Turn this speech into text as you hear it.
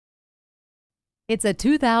It's a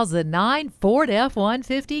 2009 Ford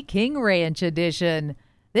F-150 King Ranch Edition.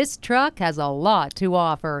 This truck has a lot to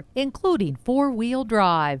offer, including four-wheel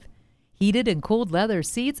drive, heated and cooled leather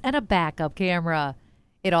seats, and a backup camera.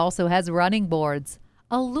 It also has running boards,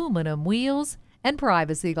 aluminum wheels, and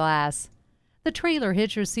privacy glass. The trailer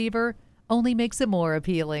hitch receiver only makes it more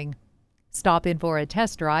appealing. Stop in for a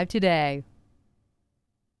test drive today.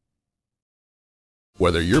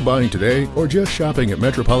 Whether you're buying today or just shopping at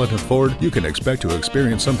Metropolitan Ford, you can expect to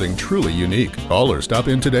experience something truly unique. Call or stop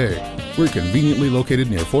in today. We're conveniently located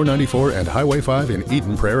near 494 and Highway 5 in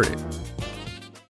Eden Prairie.